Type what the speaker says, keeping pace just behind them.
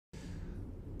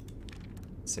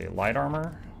Let's see, light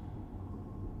armor.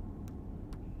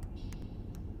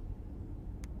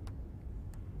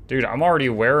 Dude, I'm already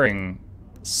wearing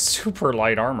super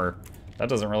light armor. That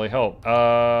doesn't really help.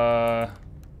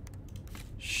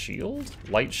 Shield?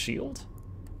 Light shield?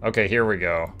 Okay, here we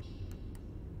go.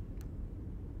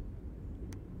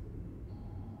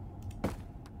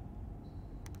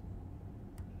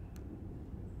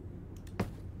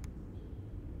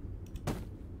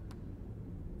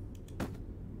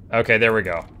 Okay, there we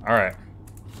go. All right.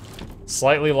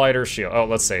 Slightly lighter shield. Oh,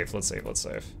 let's save, let's save, let's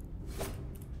save.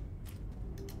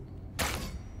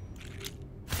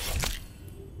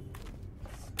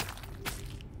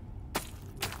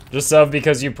 Just sub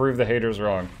because you proved the haters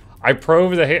wrong. I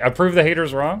proved the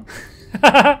haters wrong?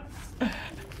 I'm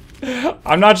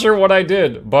not sure what I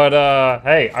did, but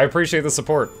hey, I appreciate the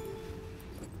support.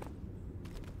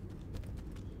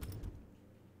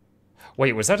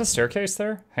 Wait, was that a staircase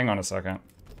there? Hang on a second.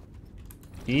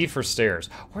 E for stairs.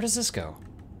 Where does this go?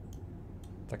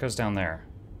 That goes down there.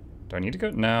 Do I need to go?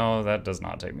 No, that does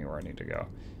not take me where I need to go.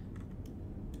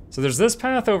 So there's this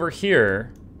path over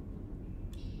here,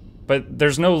 but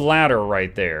there's no ladder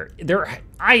right there.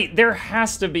 There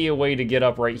has to be a way to get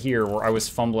up right here where I was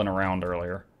fumbling around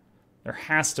earlier. There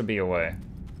has to be a way.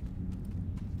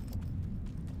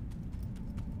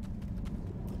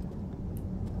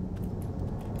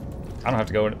 I don't have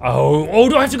to go in. Oh,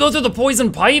 do I have to go through the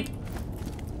poison pipe?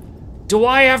 Do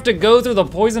I have to go through the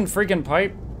poison freaking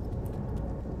pipe?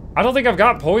 I don't think I've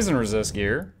got poison resist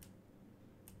gear.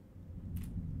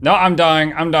 No, I'm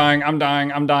dying, I'm dying, I'm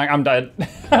dying, I'm dying, I'm dead.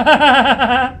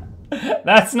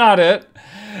 That's not it.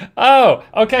 Oh,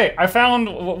 okay, I found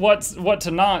what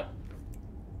to not.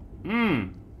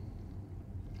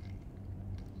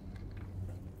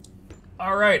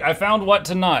 All right, I found what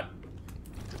to not.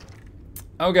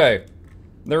 Okay,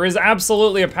 there is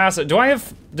absolutely a passage.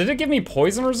 Did it give me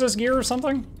poison resist gear or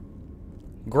something?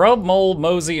 Grub, mold,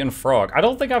 mosey, and frog. I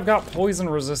don't think I've got poison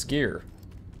resist gear.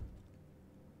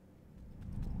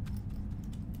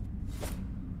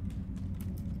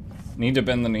 Need to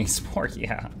bend the knees more,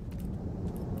 yeah.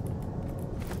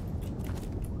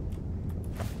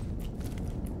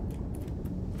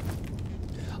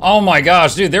 Oh my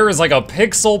gosh, dude, there is like a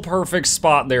pixel perfect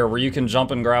spot there where you can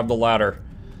jump and grab the ladder.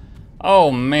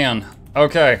 Oh man,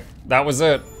 okay, that was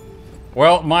it.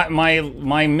 Well,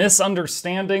 my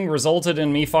misunderstanding resulted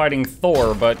in me fighting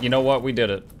Thor, but you know what, we did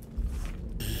it.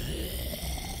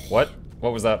 What?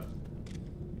 What was that?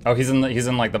 Oh, he's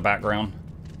in like the background.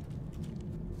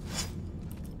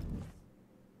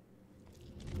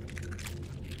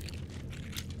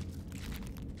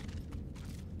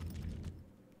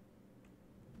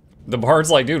 The bard's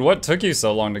like, dude, what took you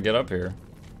so long to get up here?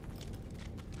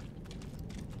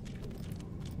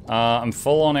 I'm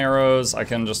full on arrows. I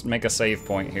can just make a save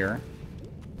point here.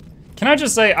 Can I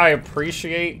just say I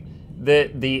appreciate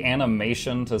that the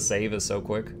animation to save is so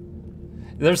quick?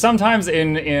 There's sometimes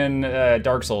in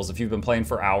Dark Souls, if you've been playing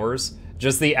for hours,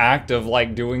 just the act of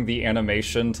like doing the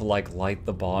animation to like light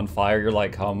the bonfire, you're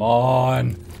like, come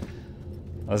on.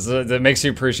 That makes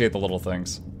you appreciate the little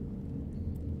things.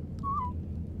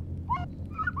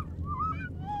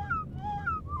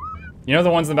 You know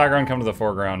the ones in the background come to the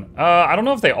foreground. I don't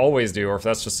know if they always do or if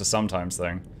that's just a sometimes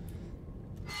thing.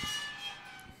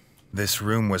 This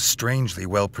room was strangely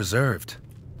well preserved.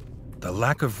 The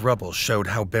lack of rubble showed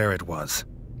how bare it was.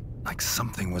 Like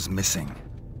something was missing.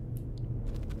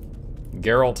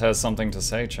 Geralt has something to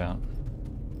say, chat.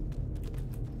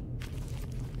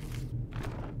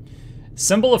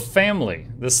 Symbol of family.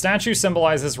 The statue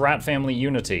symbolizes rat family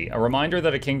unity, a reminder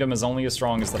that a kingdom is only as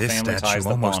strong as the family ties that bond it. This statue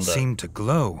almost seemed to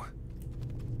glow.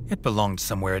 It belonged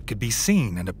somewhere it could be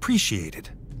seen and appreciated.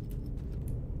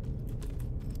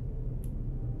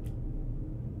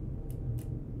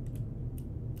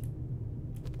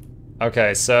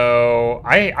 Okay, so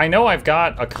I know I've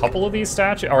got a couple of these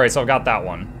statues. All right, so I've got that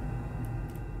one.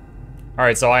 All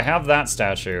right, so I have that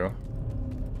statue.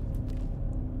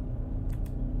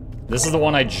 This is the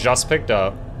one I just picked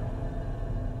up.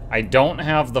 I don't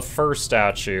have the first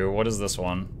statue. What is this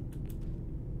one?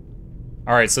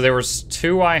 All right, so there was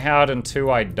 2 I had and 2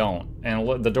 I don't.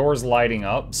 And the door's lighting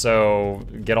up, so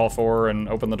get all 4 and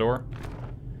open the door.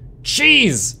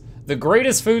 Cheese! The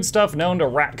greatest foodstuff known to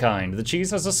ratkind. The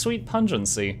cheese has a sweet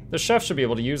pungency. The chef should be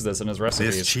able to use this in his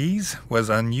recipes. This cheese was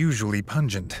unusually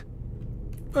pungent.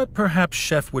 But perhaps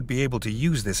Chef would be able to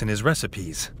use this in his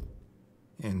recipes.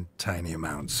 In tiny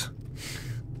amounts.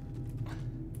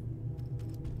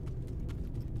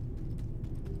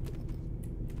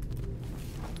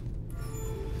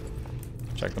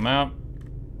 Check them out.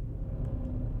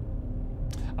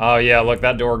 Oh yeah, look,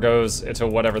 that door goes into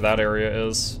whatever that area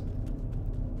is.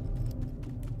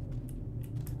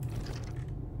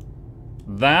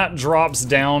 That drops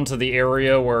down to the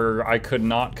area where I could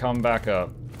not come back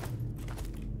up.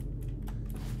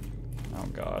 Oh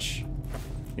gosh.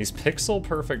 These pixel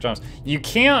perfect jumps. You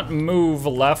can't move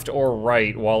left or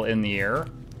right while in the air.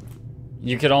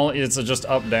 You can only, it's just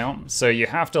up, down. So you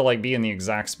have to like be in the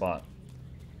exact spot.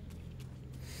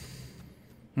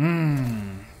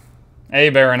 Hey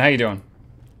Baron, how you doing?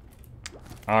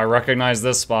 I recognize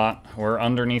this spot. We're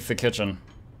underneath the kitchen.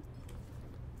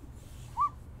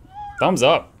 Thumbs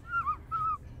up.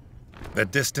 The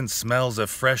distant smells of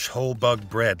fresh whole bug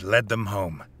bread led them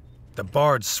home. The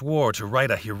bard swore to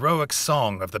write a heroic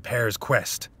song of the pair's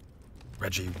quest.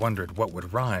 Reggie wondered what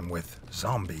would rhyme with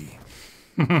zombie.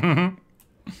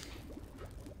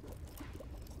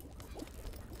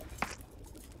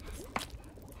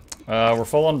 We're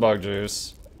full on bug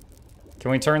juice.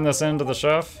 Can we turn this into the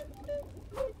chef?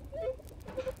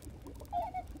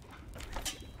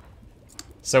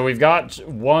 So we've got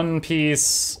one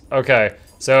piece. Okay,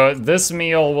 so this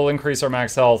meal will increase our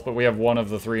max health, but we have one of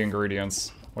the 3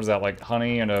 ingredients. What is that, like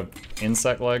honey and a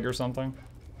insect leg or something?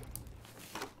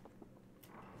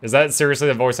 Is that seriously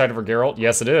the voice actor for Geralt?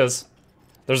 Yes, it is.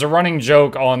 There's a running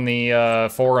joke on the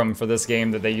forum for this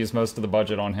game that they use most of the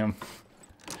budget on him.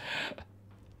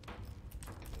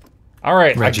 All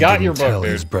right, Reggie I got didn't your tell book,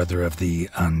 dude. his brother of the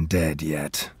undead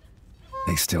yet.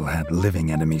 They still had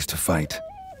living enemies to fight,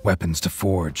 weapons to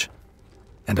forge,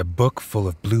 and a book full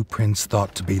of blueprints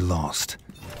thought to be lost.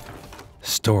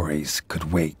 Stories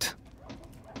could wait.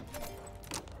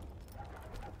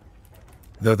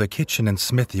 Though the kitchen and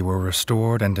smithy were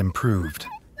restored and improved,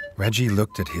 Reggie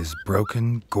looked at his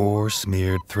broken,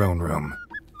 gore-smeared throne room.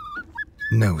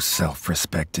 No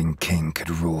self-respecting king could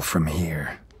rule from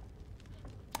here.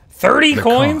 30 The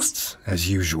coins? costs, as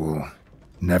usual,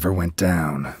 never went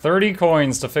down. 30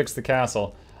 coins to fix the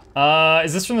castle.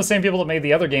 Is this from the same people that made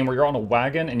the other game where you're on a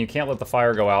wagon and you can't let the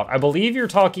fire go out? I believe you're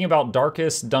talking about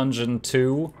Darkest Dungeon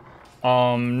 2.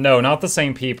 No, not the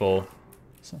same people.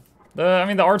 I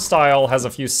mean, the art style has a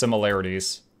few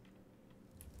similarities.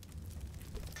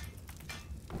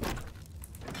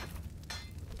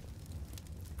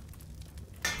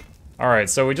 Alright,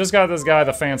 so we just got this guy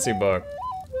the fancy book.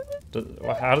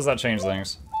 How does that change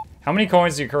things? How many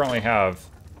coins do you currently have?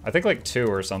 I think like 2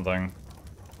 or something.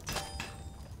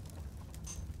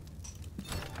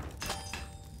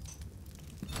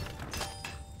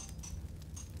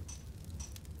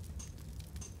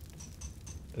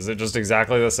 Is it just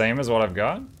exactly the same as what I've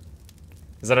got?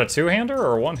 Is that a 2-hander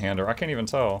or a 1-hander? I can't even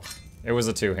tell. It was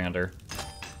a 2-hander.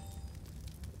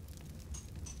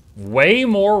 Way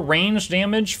more range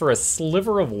damage for a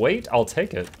sliver of weight? I'll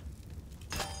take it.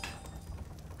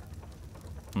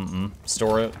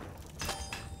 Store it.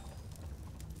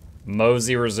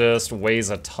 Mosey resist weighs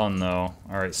a ton though.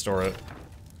 Alright, store it.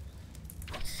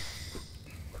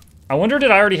 I wonder,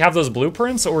 did I already have those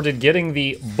blueprints, or did getting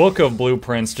the book of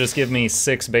blueprints just give me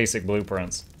 6 basic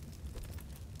blueprints?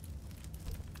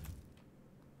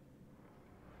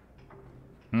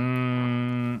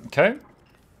 Okay.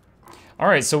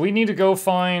 Alright, so we need to go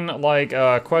find, like,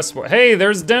 quest... Hey,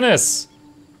 there's Dennis!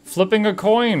 Flipping a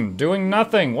coin, doing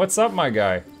nothing. What's up, my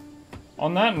guy?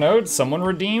 On that note, someone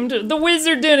redeemed the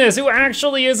Wizard Dennis, who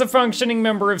actually is a functioning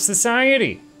member of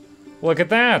society. Look at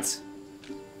that.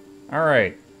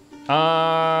 Alright.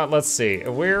 Let's see.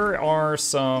 Where are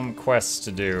some quests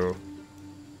to do?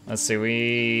 Let's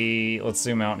see, let's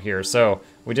zoom out here. So,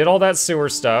 we did all that sewer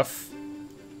stuff.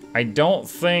 I don't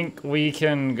think we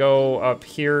can go up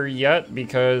here yet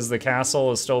because the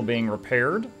castle is still being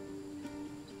repaired.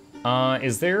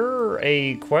 Is there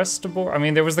a quest board? I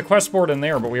mean, there was the quest board in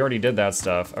there, but we already did that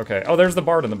stuff. Okay. Oh, there's the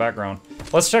bard in the background.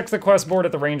 Let's check the quest board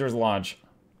at the Ranger's Lodge.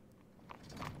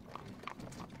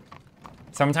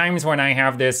 Sometimes when I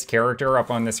have this character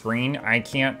up on the screen, I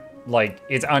can't, like,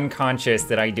 it's unconscious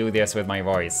that I do this with my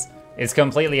voice. It's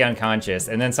completely unconscious.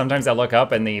 And then sometimes I look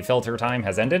up and the filter time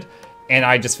has ended, and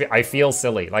I feel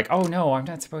silly. Like, oh no, I'm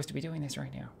not supposed to be doing this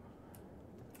right now.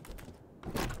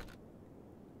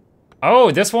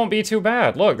 Oh, this won't be too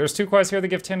bad. Look, there's 2 quests here that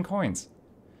give 10 coins.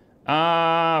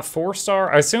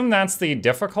 4-star. I assume that's the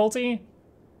difficulty?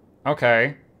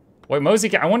 Okay. Wait,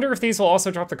 Mosey, I wonder if these will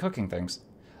also drop the cooking things.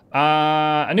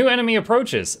 A new enemy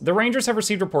approaches. The Rangers have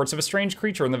received reports of a strange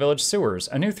creature in the village sewers.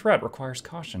 A new threat requires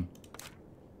caution.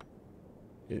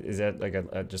 Is that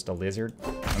like just a lizard?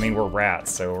 I mean, we're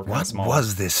rats, so we're kind of small. What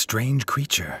was this strange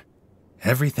creature?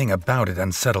 Everything about it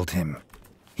unsettled him.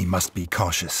 He must be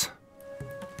cautious.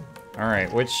 All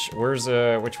right, which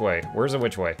way? Where's a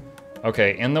which way?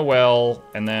 Okay, in the well,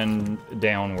 and then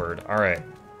downward. All right.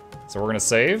 So we're gonna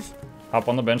save. Hop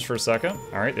on the bench for a second.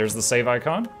 All right, there's the save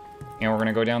icon. And we're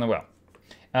gonna go down the well.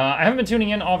 I haven't been tuning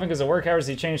in often because of work hours.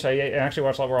 He changed. I actually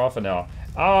watch a lot more often now.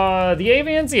 The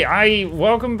Avanzi,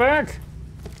 welcome back.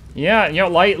 Yeah, you know,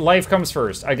 life comes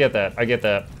first. I get that. I get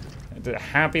that.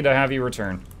 Happy to have you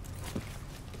return.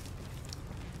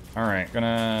 All right,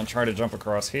 gonna try to jump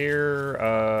across here.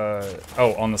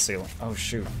 Oh, on the ceiling. Oh,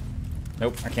 shoot.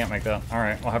 Nope, I can't make that. All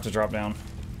right, I'll have to drop down.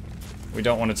 We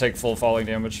don't want to take full falling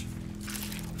damage.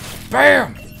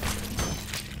 Bam!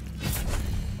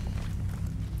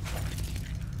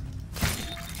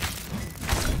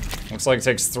 Looks like it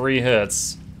takes 3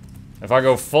 hits. If I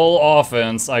go full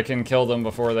offense, I can kill them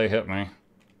before they hit me.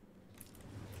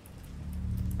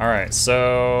 Alright,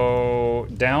 so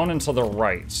down and to the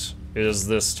right is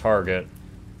this target.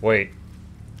 Wait,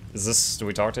 is this, do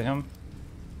we talk to him?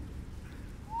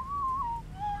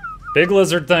 Big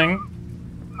lizard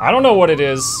thing. I don't know what it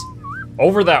is.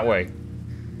 Over that way.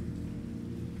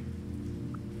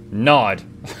 Nod.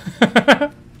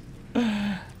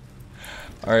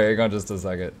 Alright, hang on just a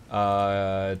second.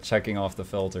 Checking off the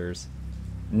filters.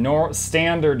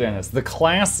 Standard Dennis, the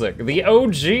classic, the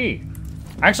OG.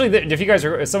 Actually, if you guys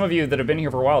are, some of you that have been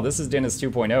here for a while, this is Dennis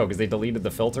 2.0 because they deleted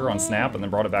the filter on Snap and then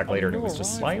brought it back later and it was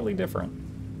just slightly different.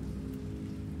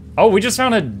 Oh, we just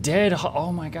found a dead,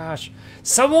 oh my gosh.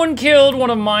 Someone killed one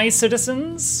of my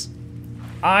citizens.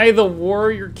 I, the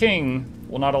Warrior King,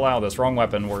 will not allow this. Wrong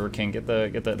weapon, Warrior King, get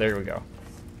the, there we go.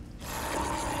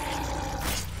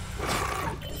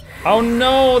 Oh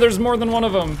no, there's more than one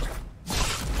of them.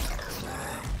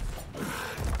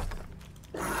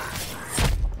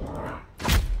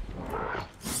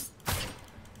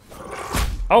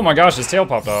 Oh my gosh, his tail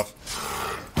popped off.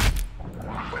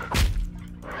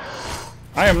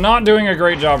 I am not doing a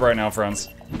great job right now, friends.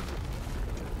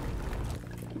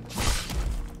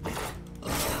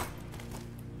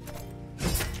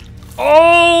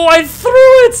 Oh, I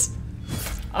threw it!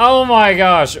 Oh my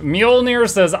gosh, Mjolnir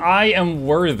says I am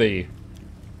worthy.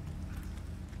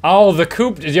 Oh, the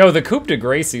coup de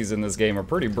Gracies in this game are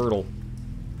pretty brutal.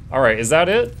 All right, is that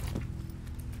it?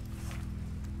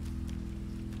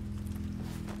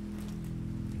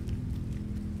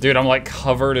 Dude, I'm like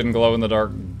covered in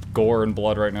glow-in-the-dark gore and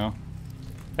blood right now.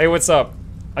 Hey, what's up?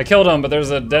 I killed him, but there's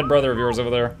a dead brother of yours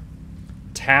over there.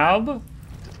 Tab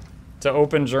to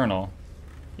open journal.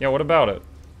 Yeah, what about it?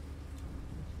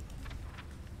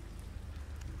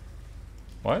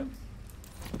 What?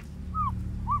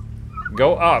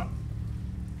 Go up.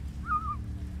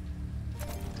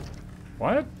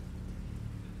 What?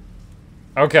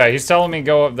 Okay, he's telling me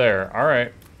go up there. All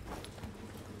right.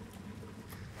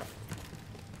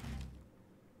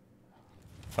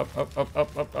 Up, up, up,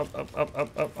 up, up, up, up, up,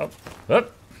 up, up, up,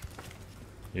 up.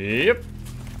 Yep.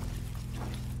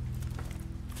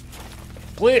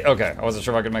 Please. Okay, I wasn't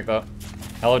sure if I could make that.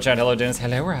 Hello, Chad. Hello, Dennis.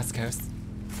 Hello, Roscoe.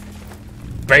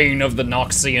 Bane of the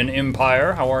Noxian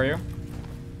Empire. How are you?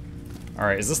 All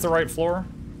right, is this the right floor?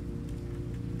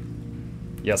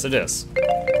 Yes, it is.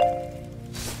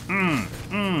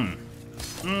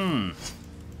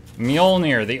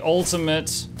 Mjolnir, the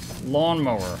ultimate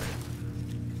lawnmower.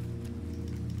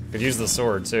 Could use the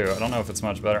sword too. I don't know if it's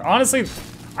much better. Honestly,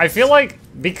 I feel like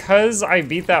because I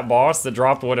beat that boss that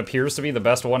dropped what appears to be the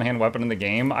best one-hand weapon in the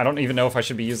game, I don't even know if I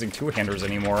should be using two-handers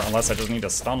anymore unless I just need to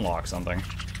stun lock something.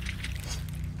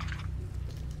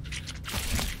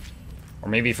 Or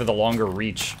maybe for the longer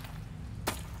reach.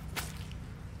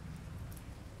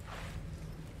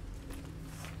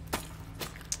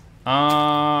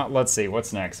 Let's see,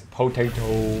 what's next?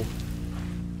 Potato.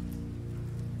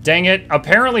 Dang it,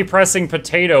 apparently pressing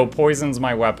potato poisons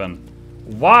my weapon.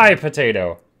 Why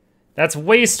potato? That's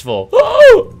wasteful.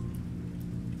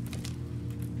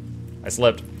 I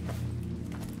slipped.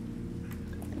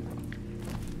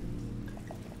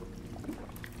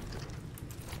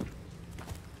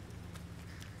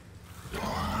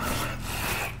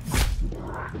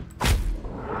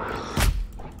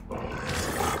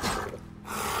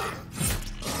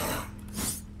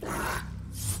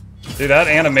 Dude, that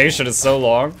animation is so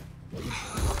long.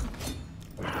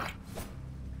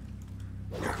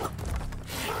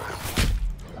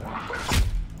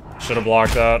 Should have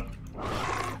blocked that.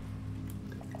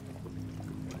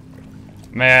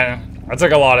 Man, I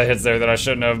took a lot of hits there that I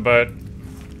shouldn't have, but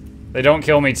they don't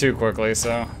kill me too quickly,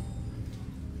 so.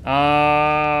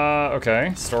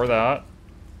 Okay, store that.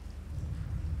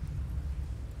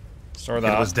 Store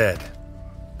that. It was dead,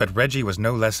 but Reggie was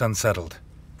no less unsettled.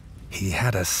 He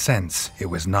had a sense it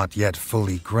was not yet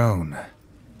fully grown.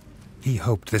 He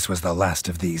hoped this was the last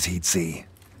of these he'd see.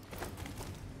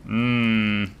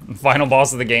 Final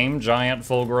boss of the game, giant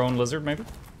full-grown lizard, maybe?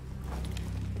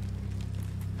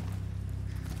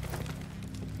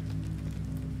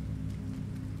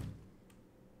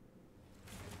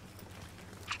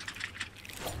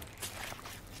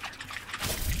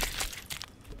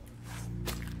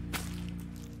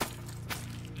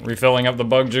 Refilling up the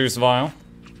bug juice vial.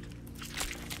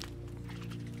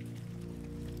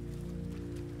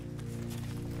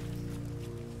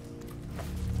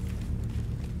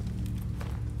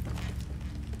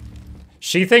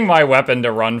 Sheathing my weapon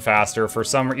to run faster for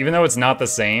some, even though it's not the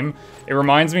same, it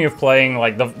reminds me of playing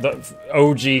like the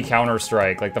OG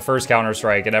Counter-Strike, like the first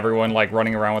Counter-Strike, and everyone like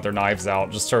running around with their knives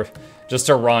out just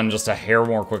to run just a hair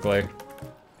more quickly.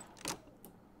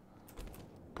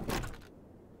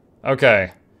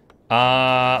 Okay.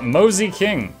 Mosey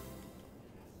King.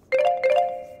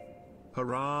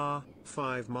 Hurrah,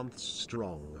 5 months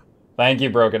strong. Thank you,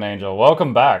 Broken Angel.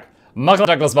 Welcome back. Mukluk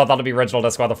Douglas thought to be Reginald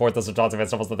Esquire the fourth, this is Johnson Van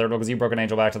the third, because you Broken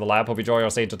Angel back to the lab. Hope you enjoy your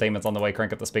stage entertainment's on the way.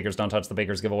 Crank up the speakers, don't touch the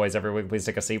bakers, giveaways every week. Please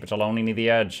take a seat, but you'll only need the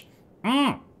edge.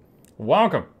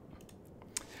 Welcome.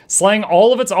 Slaying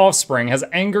all of its offspring has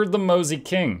angered the Mosey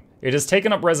King. It has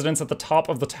taken up residence at the top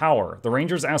of the tower. The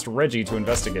Rangers asked Reggie to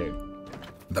investigate.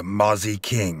 The Mosey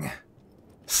King.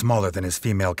 Smaller than his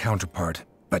female counterpart,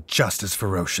 but just as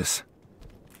ferocious.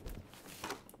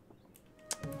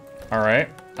 Alright.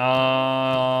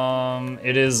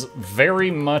 It is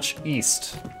very much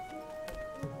east.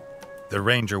 The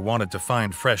ranger wanted to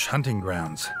find fresh hunting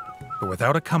grounds, but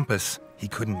without a compass, he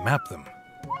couldn't map them.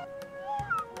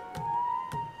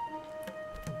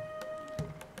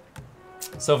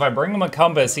 So if I bring him a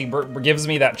compass, he gives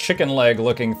me that chicken leg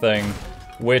looking thing,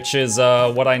 which is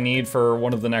what I need for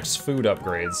one of the next food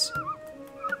upgrades.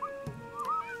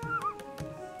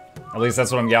 At least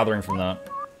that's what I'm gathering from that.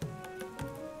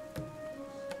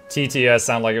 TTS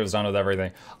sounded like it was done with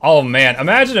everything. Oh man,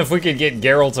 imagine if we could get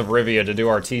Geralt of Rivia to do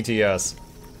our TTS.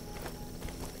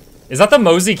 Is that the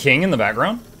Mosey King in the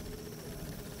background?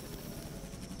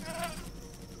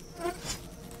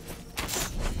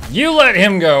 You let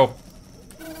him go!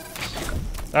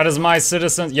 That is my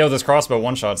citizen. Yo, this crossbow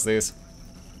one-shots these.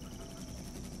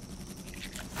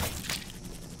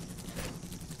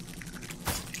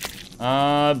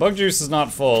 Bug juice is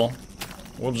not full.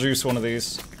 We'll juice one of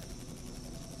these.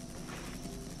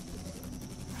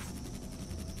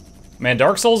 Man,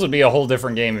 Dark Souls would be a whole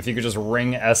different game if you could just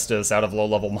wring Estus out of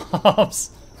low-level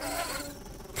mobs.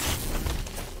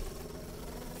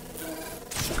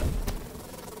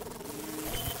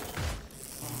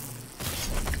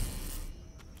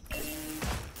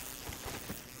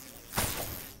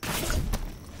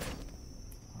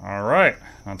 Alright,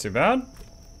 not too bad.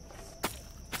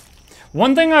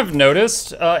 One thing I've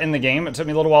noticed in the game, it took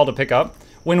me a little while to pick up,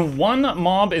 when one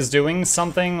mob is doing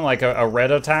something like a red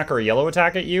attack or a yellow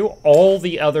attack at you, all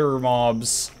the other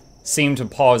mobs seem to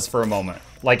pause for a moment.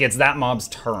 Like it's that mob's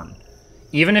turn.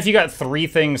 Even if you got 3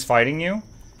 things fighting you,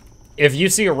 if you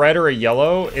see a red or a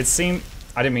yellow, it seems...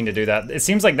 I didn't mean to do that. It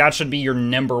seems like that should be your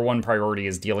 #1 priority,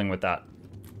 is dealing with that.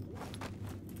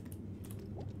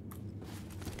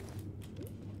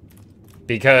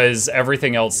 Because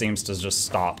everything else seems to just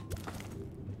stop.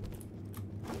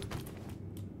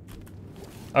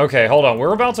 Okay, hold on.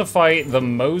 We're about to fight the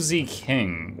Mosey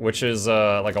King, which is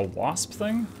like a wasp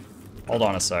thing? Hold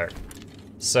on a sec.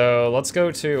 So let's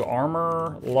go to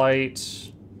armor,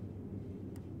 light,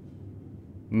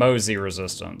 Mosey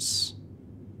resistance.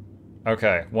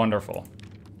 Okay, wonderful.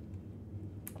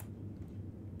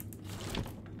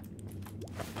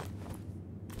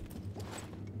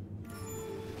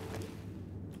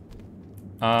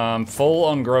 Full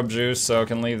on grub juice, so I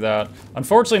can leave that.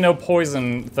 Unfortunately, no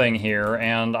poison thing here,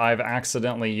 and I've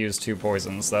accidentally used 2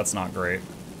 poisons. That's not great.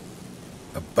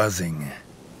 A buzzing,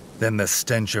 then the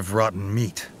stench of rotten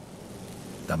meat.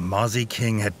 The Mosey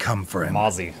King had come for him.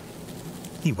 Mozzie.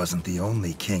 He wasn't the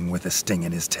only king with a sting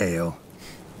in his tail.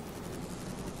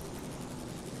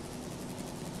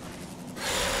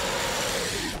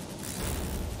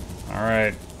 All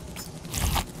right.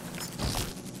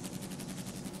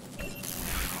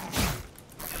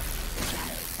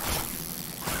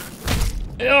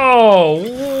 Oh,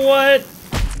 what?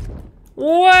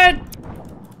 What?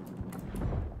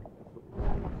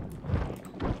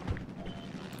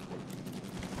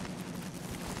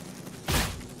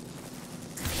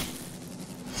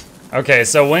 Okay,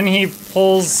 so when he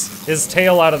pulls his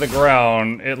tail out of the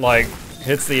ground, it like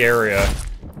hits the area.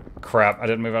 Crap, I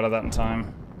didn't move out of that in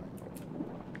time.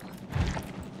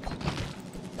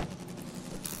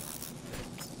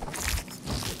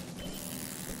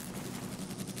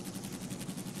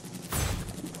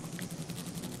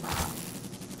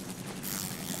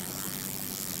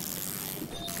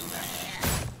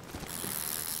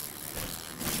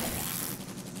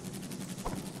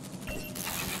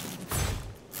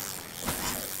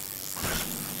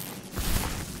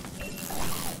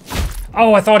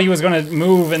 Oh, I thought he was gonna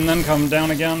move and then come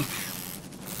down again.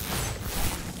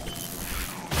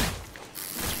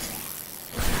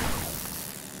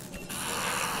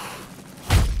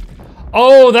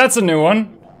 Oh, that's a new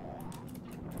one.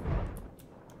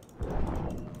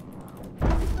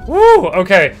 Woo!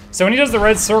 Okay, so when he does the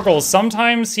red circles,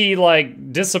 sometimes he,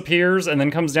 like, disappears and then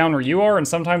comes down where you are, and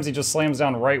sometimes he just slams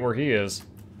down right where he is.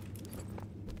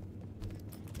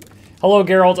 Hello,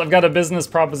 Geralt. I've got a business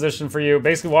proposition for you.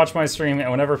 Basically, watch my stream,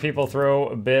 and whenever people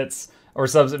throw bits or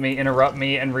subs at me, interrupt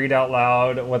me and read out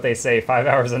loud what they say 5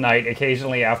 hours a night,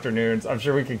 occasionally afternoons. I'm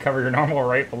sure we could cover your normal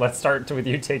rate, but let's start with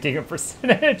you taking a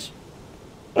percentage.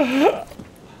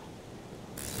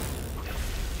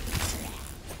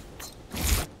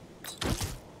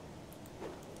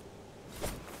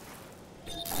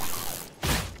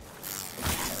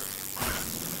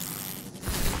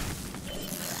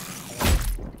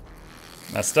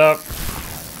 Messed up.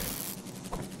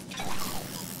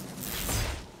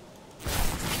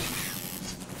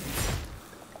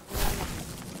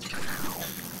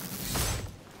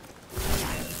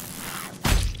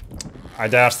 I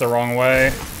dashed the wrong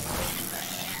way.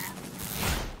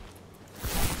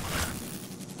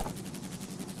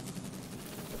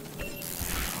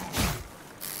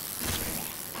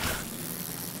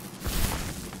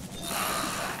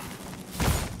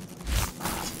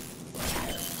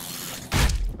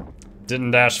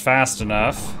 Didn't dash fast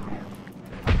enough.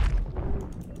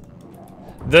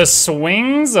 The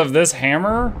swings of this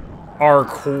hammer are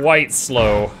quite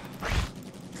slow.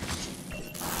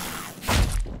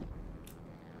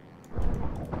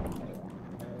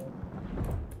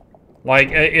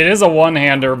 Like, it is a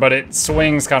one-hander, but it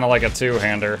swings kind of like a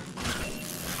two-hander.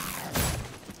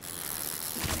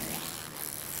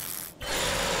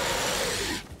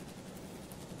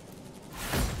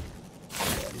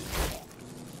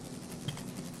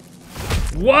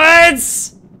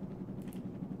 What?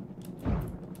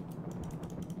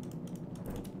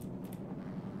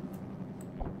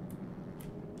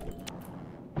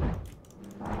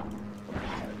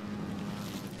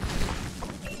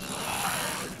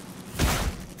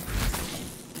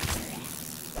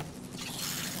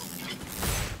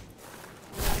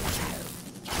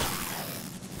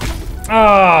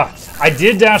 Ah, I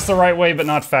did dash the right way, but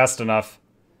not fast enough.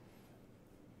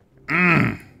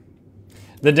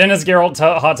 The Dennis Geralt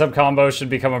hot tub combo should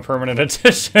become a permanent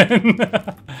addition.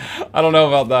 I don't know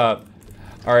about that.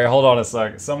 All right, hold on a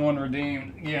sec. Someone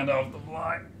redeemed Gandalf the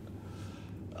Blind.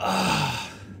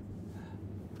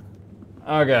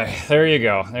 Okay, there you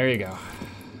go. There you go.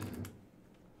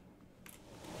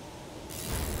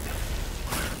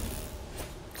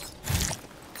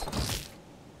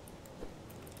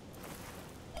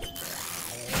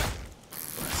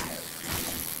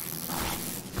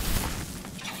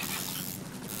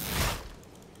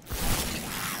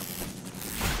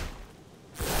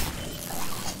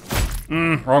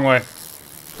 Wrong way.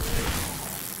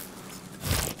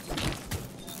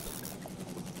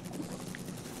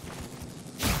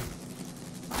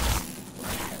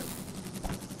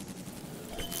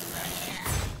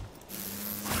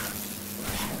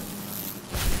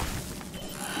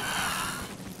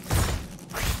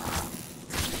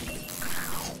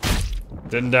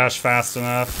 Didn't dash fast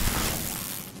enough.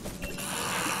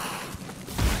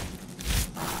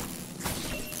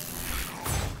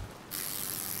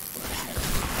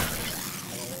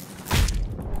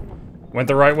 Went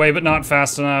the right way, but not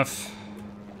fast enough.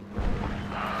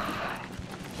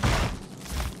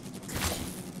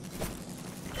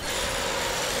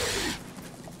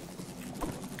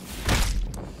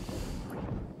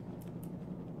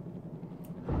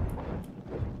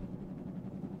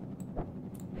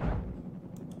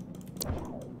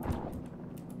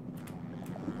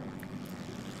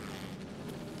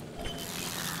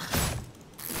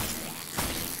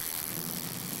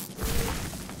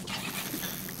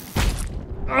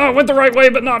 Oh, went the right way,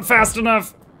 but not fast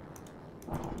enough.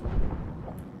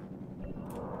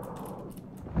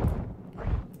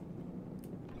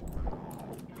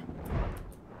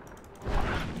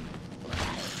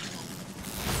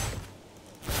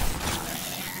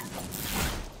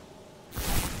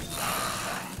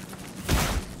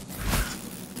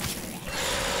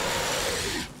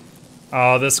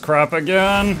 Oh, this crap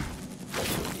again.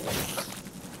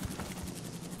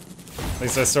 At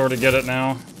least I sort of get it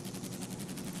now.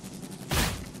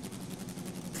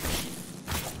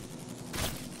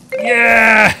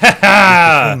 Yeah! With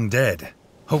the king dead,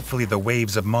 hopefully the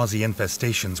waves of Mozzie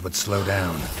infestations would slow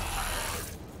down.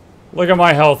 Look at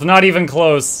my health. Not even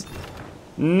close.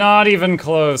 Not even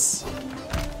close.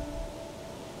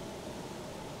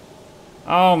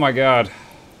 Oh my god.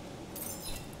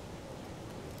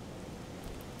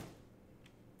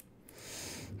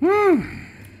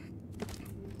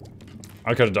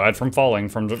 I could have died from falling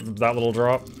from that little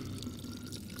drop.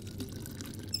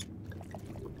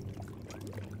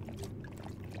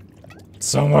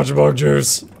 So much bug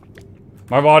juice.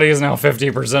 My body is now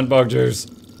 50% bug juice.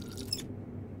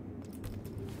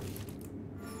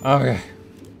 Okay.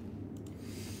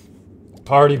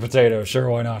 Party potato, sure,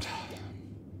 why not?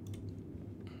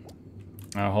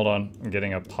 Oh, hold on. I'm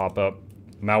getting a pop-up.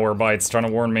 Malware Bytes trying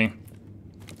to warn me.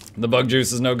 The bug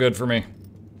juice is no good for me.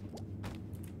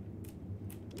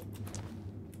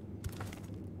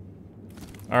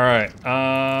 Alright,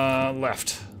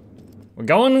 left. We're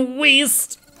going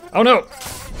west! Oh no!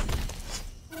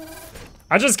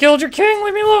 I just killed your king,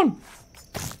 leave me alone!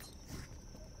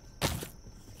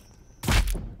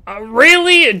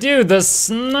 Really? Dude, the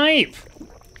snipe!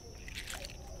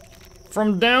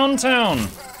 From downtown.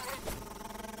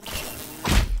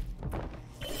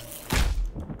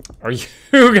 Are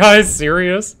you guys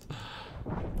serious?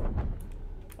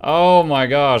 Oh my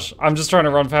gosh. I'm just trying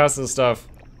to run past this stuff.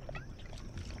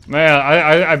 Man,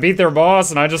 I beat their boss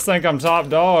and I just think I'm top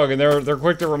dog and they're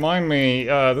quick to remind me,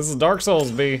 this is Dark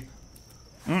Souls B.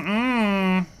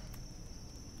 Mm-mm.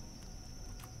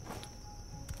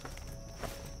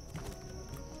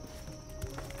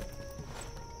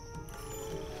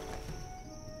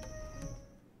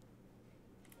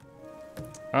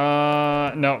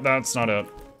 No, that's not it.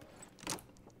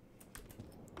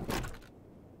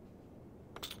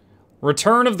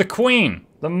 Return of the Queen.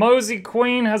 The Mosey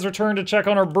Queen has returned to check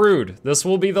on her brood. This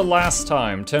will be the last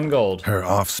time. 10 gold. Her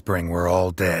offspring were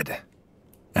all dead,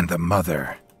 and the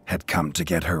mother had come to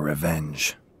get her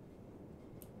revenge.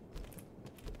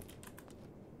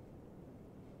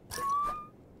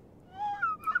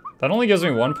 That only gives me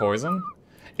 1 poison?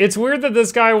 It's weird that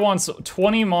this guy wants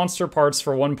 20 monster parts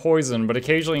for 1 poison, but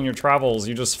occasionally in your travels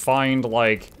you just find,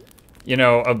 like, you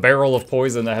know, a barrel of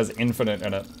poison that has infinite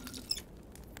in it.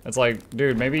 It's like,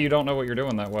 dude, maybe you don't know what you're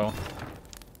doing that well.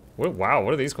 Wow,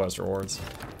 what are these quest rewards?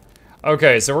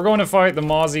 Okay, so we're going to fight the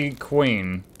Mozzie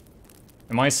Queen.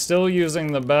 Am I still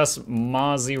using the best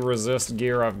Mozzie resist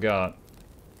gear I've got?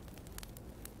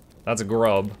 That's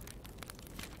grub.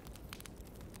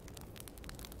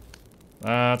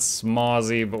 That's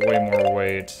Mozzie, but way more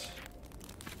weight.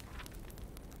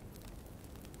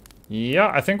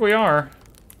 Yeah, I think we are.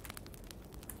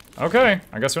 Okay,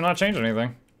 I guess we're not changing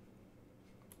anything.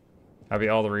 Happy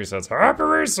all the resets. Happy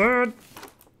reset!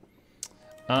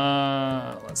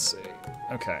 Let's see.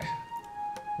 Okay.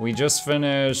 We just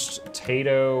finished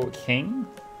Tato King?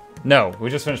 No, we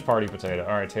just finished Party Potato.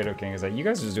 Alright, Tato King is that. You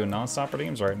guys are just doing non-stop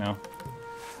redeems right now.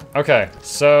 Okay,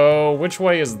 so which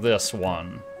way is this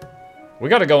one? We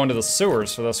gotta go into the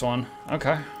sewers for this one.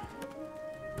 Okay.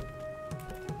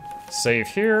 Save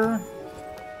here.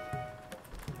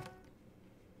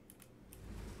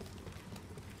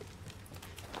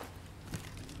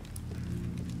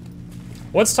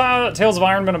 What's Tales of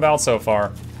Iron been about so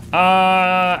far?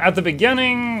 At the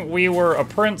beginning, we were a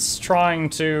prince trying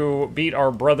to beat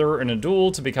our brother in a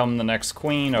duel to become the next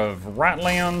queen of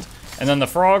Ratland, and then the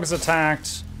frogs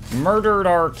attacked, murdered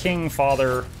our king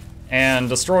father, and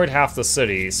destroyed half the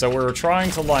city. So we were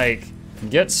trying to, like,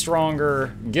 get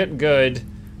stronger, get good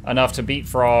enough to beat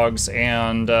frogs,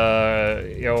 and,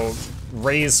 you know,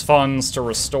 raise funds to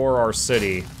restore our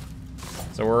city.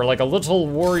 So we're like a little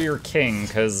warrior king,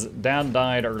 because Dad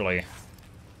died early.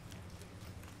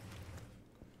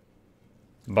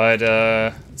 But,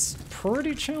 it's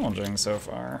pretty challenging so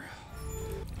far.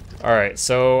 Alright,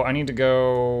 so I need to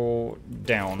go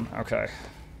down. Okay.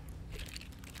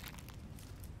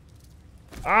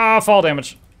 Ah, fall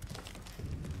damage.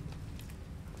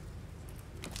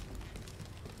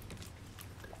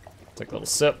 Take a little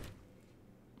sip.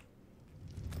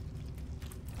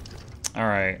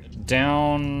 Alright,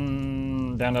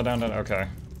 down, okay,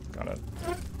 got it.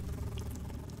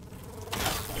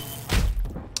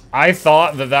 I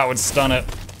thought that would stun it.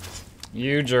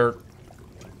 You jerk.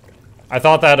 I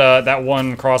thought that, that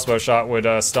one crossbow shot would,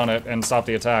 stun it and stop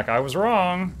the attack. I was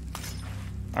wrong.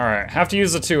 Alright, have to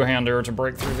use a two-hander to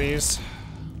break through these.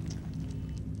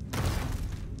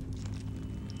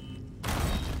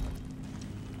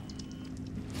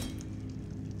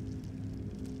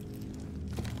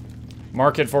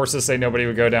 Market forces say nobody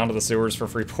would go down to the sewers for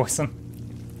free poison.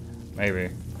 Maybe.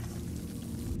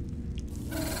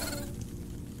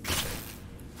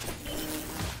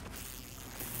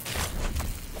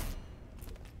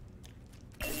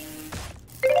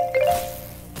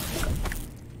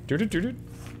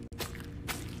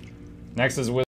 Next is